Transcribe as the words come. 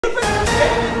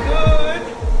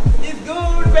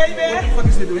fuck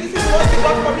is he doing? This is what you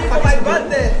got for me for my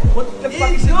birthday. What the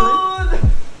fuck is he doing?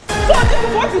 So this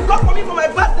is what you got for me for my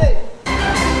birthday.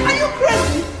 Are you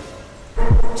crazy?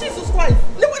 Jesus Christ,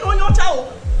 living on your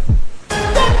child.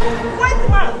 So, white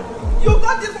man, you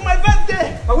got this for my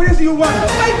birthday. But what is it you want?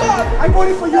 Oh my God. I bought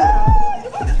it for you. You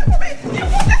bought this for me. You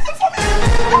bought this for me.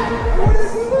 What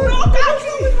is it? No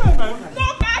khaki. No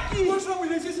khaki. What's wrong with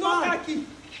this? It's No mine. khaki.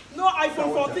 No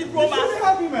iPhone 14 Pro Max. You're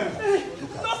happy, man.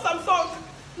 No Samsung.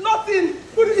 Nothing.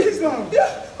 What is this now?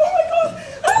 Yeah. Oh my God.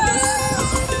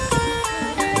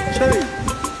 Cherry.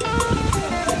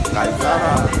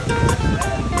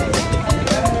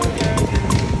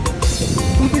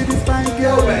 Who did this fine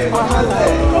girl?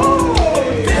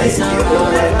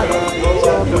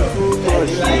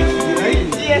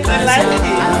 Yes, I like it.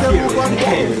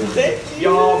 Thank you.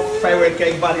 Your favorite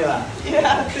cake, vanilla.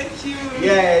 Yeah, thank you.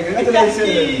 Yeah, The congratulations.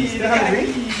 khaki. Still have a drink?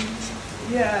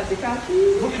 Yeah, the khaki.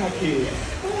 What khaki?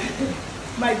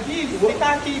 My gift, the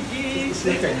khaki gift.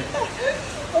 Sleeping.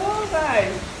 All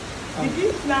right. The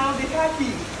gift now, the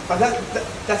khaki. But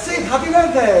that's it. Happy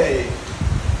birthday.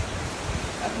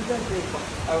 Happy birthday.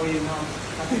 How are you now?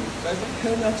 Happy birthday.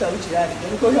 Come on, Charlie.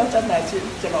 You're going to have to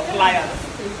fly out.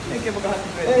 Thank you for happy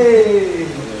birthday. Hey.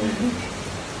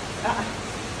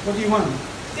 What do you want?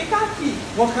 The khaki.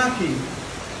 What khaki?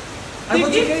 The I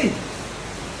want the gift. cake.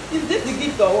 Is this the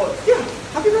gift or what? Yeah.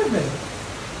 Happy birthday.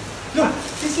 Look,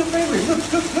 it's your favorite. Look.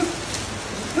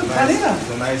 Look, vanilla. It's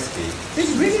a nice cake.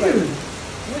 It's really good.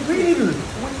 Really good.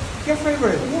 Your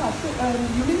favorite. Yeah, so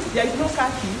you mean there is no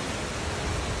khaki?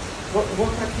 What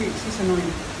khaki? It's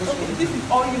annoying. Okay, this is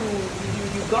all you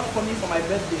got for me for my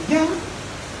birthday. Yeah.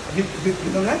 You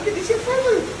don't like it? It's your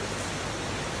favorite.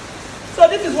 So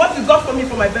this is what you got for me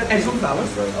for my birthday. And some flowers.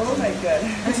 Oh my God.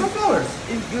 And some flowers.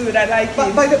 It's good, I like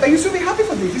it. But you should be happy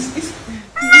for this. It's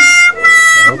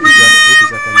I hope you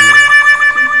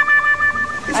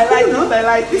I like it, I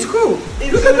like it. It's cool.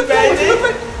 It's Look good, at the flowers, baby. look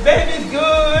at- Baby, it's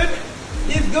good.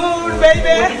 It's good,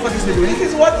 baby. What the fuck is he doing? This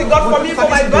is what you got What for the me fuck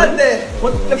for is my he doing? birthday.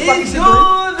 What the fuck is It's he doing?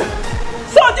 good.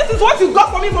 So this is what you got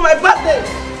for me for my birthday.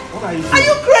 What are you Are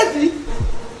you crazy?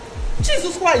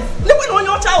 Jesus Christ, living on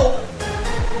your child.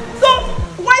 So,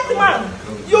 white man,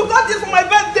 you got this for my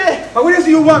birthday. But what is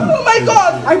it you want? Oh my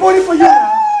God. I bought it for you.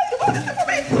 You bought this for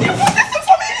me. You bought this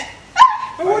for me.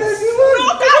 But what is it you want?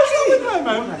 No khaki.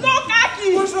 Man. No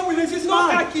khaki. What's wrong with this? It's No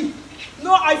mine. khaki.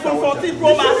 No iPhone 14 Pro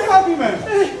You should be Max. happy, man.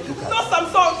 No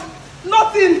Samsung.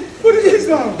 Nothing. What is this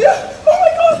now? Yeah. Oh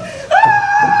my God.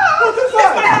 What the Leave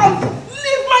fuck? my house.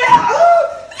 Leave my house.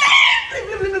 Leave.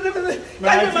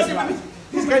 Can you imagine?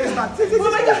 This guy is mad. Oh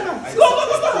my God. Go.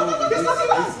 He's talking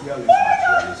mad. Oh my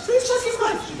God. He's talking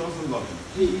mad. She doesn't love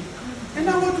you. And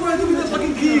now what do I do with that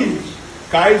fucking key?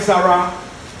 Kaisara,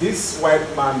 this white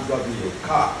man got me a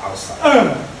car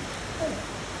outside.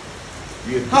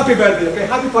 Happy birthday, okay?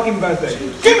 Happy fucking birthday.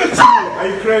 Give it to me! Are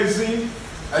you crazy?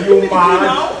 Are you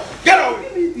mad? Get out!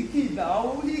 Give me the key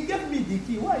now. He gave me the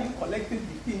key. Why are you collecting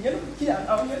the key? You know the key and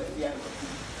now you're here.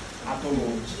 I don't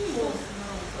know.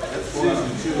 Let's go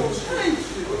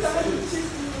and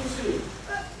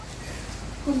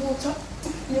Come on, chap.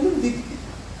 You know the key.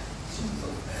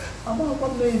 I'm not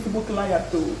going to book liar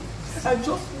too. I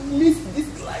just missed this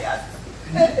client.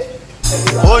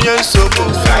 Onye nsogbu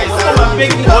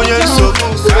onye nsogbu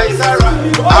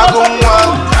agụ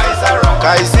nwa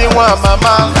kaisi nwa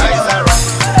mama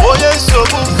onye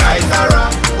nsogbu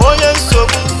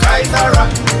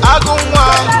agụ nwa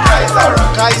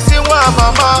kaisi nwa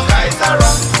mama.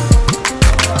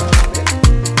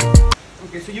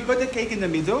 Okay, so you got the cake in the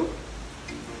middle.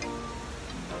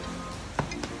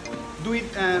 Do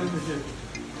it,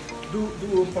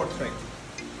 do a portrait.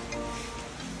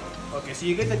 Okay, so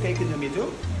you get the cake in the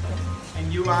middle,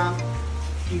 and you are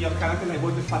in your character like,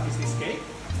 what the fuck is this cake?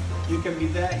 You can be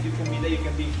there, you can be there, you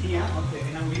can be here. Okay,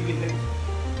 and now we get the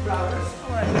flowers.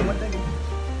 Alright, what time?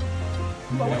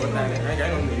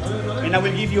 And I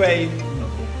will give you a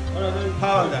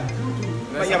powder.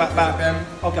 But yeah, but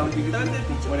okay, I'll give you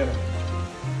whatever.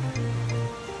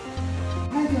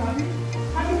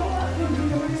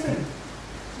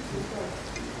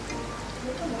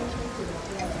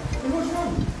 What's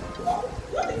wrong?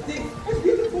 What is this? It's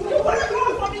beautiful. You want to go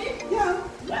for me? Yeah.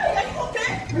 Why? Are you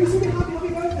okay? Are you super happy? Happy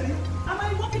birthday. Am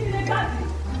I walking in a garden?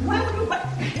 Why would you buy it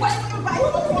for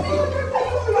me?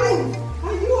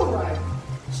 Are you alright?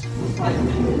 Are you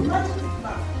alright?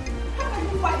 How can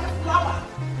you buy a flower?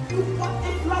 You bought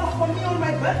a flower for me on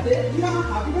my birthday? Yeah,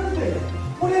 happy birthday.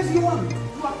 What else do you want?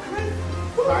 You are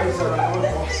crazy.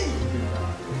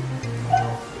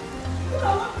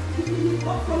 You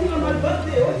bought for me on my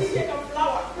birthday. Only take a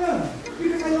flower. Yeah,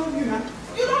 because I love you, man.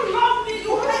 You don't love me.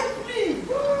 You hate me.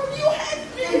 You hate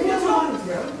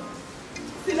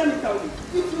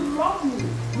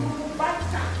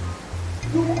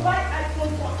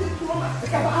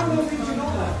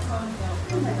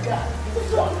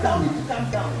Don't tell me to calm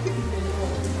down.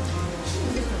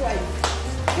 Jesus Christ.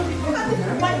 Look at this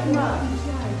white man.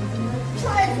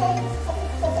 Try for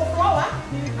flour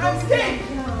and cake.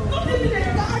 Not even a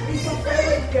bag. It's a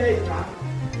favorite cake, man.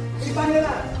 It's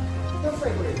vanilla. Your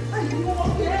favorite. Are you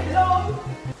okay? Hello?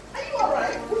 Are you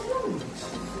alright? What's wrong?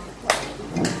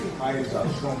 Eyes are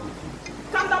strong.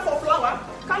 Calm down for flour.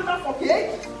 Calm down for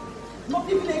cake. Not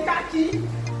even a khaki.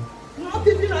 Not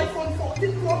even iPhone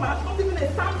 14 Pro Max. Not even a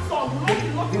Samsung.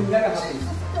 Not You'll never happy.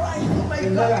 Jesus Christ. Oh my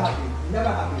You're God. never happy. Never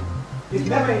happy. It's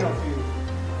never enough for you.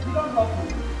 You don't love me.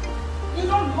 You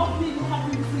don't love me. You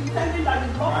have been pretending that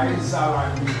you love me. Eyes are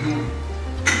on you.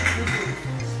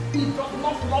 He does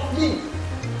not love me.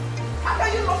 How can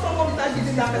you love someone without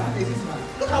giving that person a kiss, man?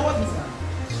 Look at what this man.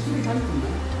 She's doing something,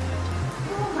 man.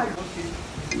 Oh my God.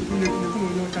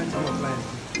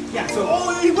 Yeah,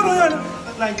 so You put on your,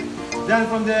 like, then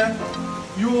from there,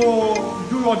 you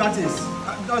do all that is.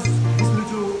 Just this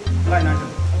little line item.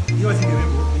 You are thinking,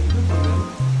 no problem.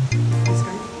 This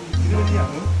guy, you don't need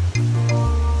to.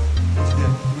 It's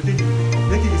there. We take it.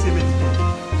 Make it the same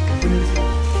way.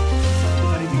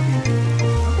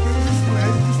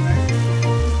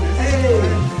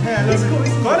 Hey, let's go.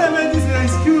 God, I made this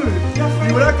nice school.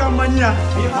 You will come mania.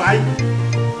 Why?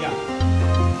 yeah.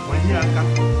 Mania.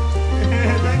 Thank you.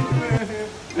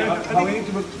 How we need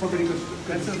to put it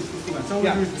so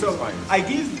I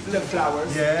give the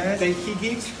flowers, Yes. then he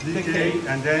gives The the cake, cake,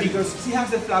 and then- he goes, she has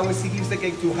the flowers, he gives the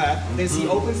cake to her, then she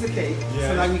opens the cake so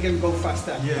Yes. that we can go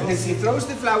faster. Yes. Then she throws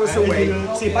the flowers And away,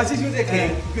 then- she passes you the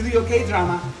cake, you do your cake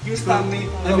drama, you stun me,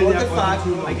 and I then what they the are fuck,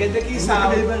 going to- I get the kiss and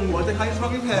out, then they- what the hell is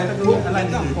wrong with her? I Boom, like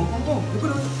like that, this. boom, boom,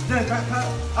 boom. Then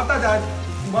after that,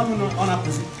 one minute on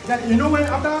opposite. Then you know when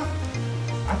after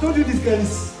I told you this girl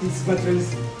is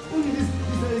maternity. Only this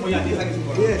Oh yeah, this is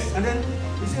important. Yes, and then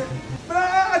he said, but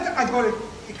I got it.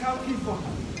 A cow key for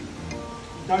her.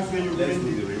 That's when you Let's bring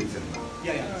do the the reason now.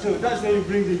 Yeah, yeah. so that's when you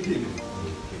bring the key.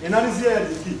 And now this here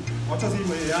the key. What does he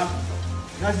mean? Yeah.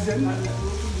 Now she said,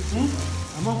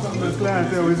 I'm not coming. My client,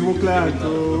 there is more client.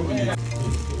 So.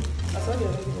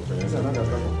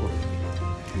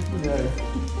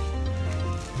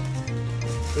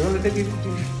 You want to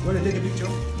take a picture?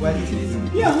 While eating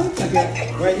it? Yeah.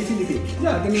 Okay. While eating the cake?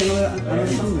 Yeah, give me another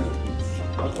thumbnail.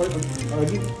 I'll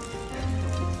give.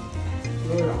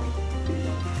 Go around.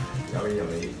 Yummy,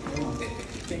 yummy.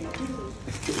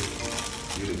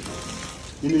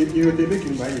 You they make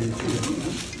him buy it.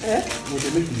 Eh? They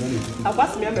make him buy it. I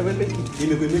pass me and I will make it. They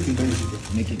make him buy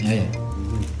it. Make it, yeah.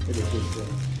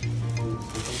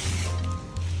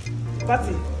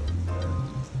 Patty.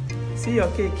 See your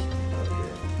cake.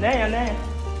 Naya, naya.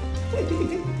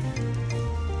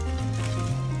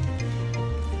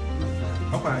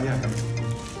 Okay, yeah, come.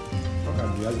 Okay,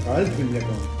 I'll bring that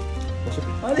down. What's up?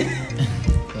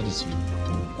 That is sweet.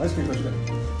 Ice cream first.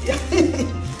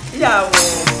 Yeah,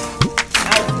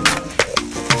 well.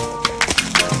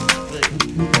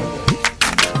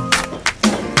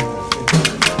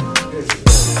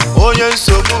 Onye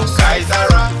nsogbu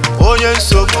Kaisara, onye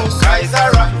nsogbu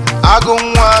Kaisara, agụ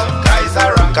nwa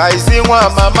Kaisara, kaisi nwa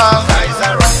mama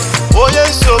Kaisara, onye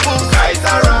nsogbu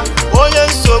Kaisara, onye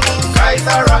nsogbu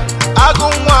Kaisara, agụ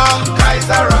nwa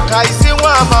Kaisara, kaisi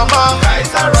nwa mama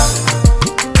Kaisara,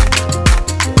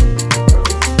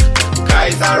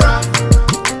 Kaisara,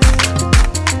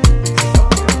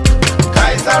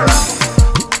 Kaisara.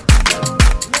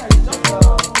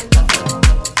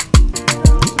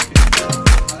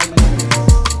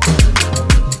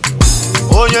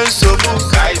 Onye nsogbu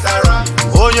Kaisara,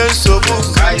 onye nsogbu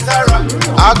Kaisara,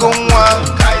 agụ nwa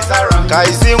Kaisara,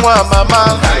 kaisi nwa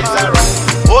mama Kaisara.